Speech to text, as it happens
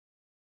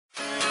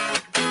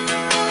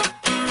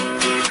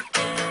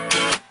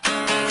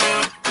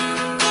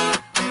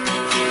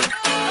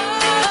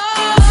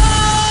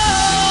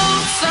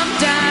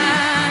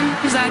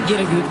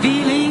a good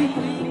feeling,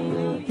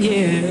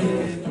 yeah.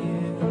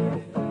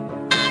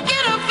 I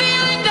get a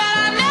feeling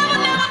that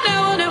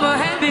I never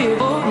had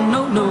before.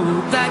 No, no,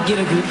 I get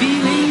a good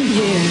feeling,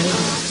 yeah.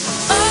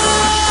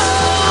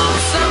 Oh,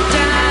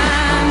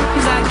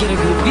 sometimes I get a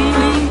good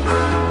feeling,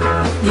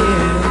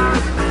 yeah.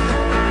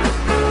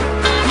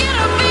 I get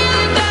a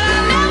feeling that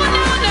I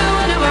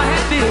never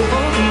had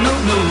before. No,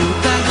 no,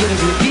 I get a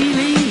good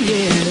feeling,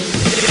 yeah.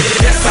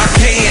 Yes, I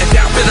can.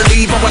 Down for the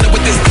leave, I'm running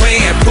with this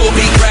plan. Pull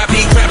me, grabs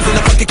in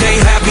the bucket,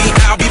 can't have me.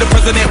 I'll be the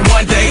president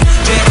one day.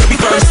 Jam with me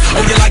first.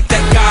 Oh, you like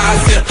that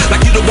gossip?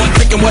 Like you the one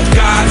drinking what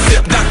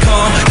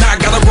gossip.com. Now I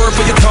got a word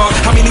for your tongue.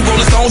 How many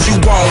Rolling Stones you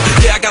want?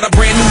 Yeah, I got a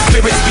brand new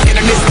spirit speaking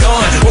and it's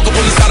done. Woke up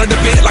on the side of the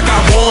bed like I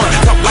won.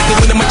 Talk like the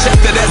wind in my chest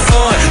to that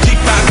sun.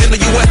 G5 in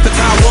the US to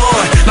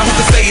Taiwan. Now who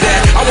can say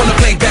that? I wanna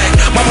play back.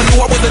 Mama knew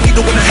I was a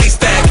needle in a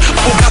haystack.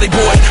 Oh, body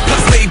boy,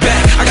 plus laid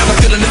back. I got a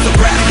feeling it's a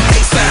rap.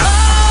 ASAP.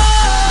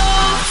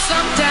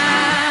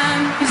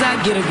 Sometimes I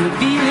get a good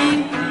feeling.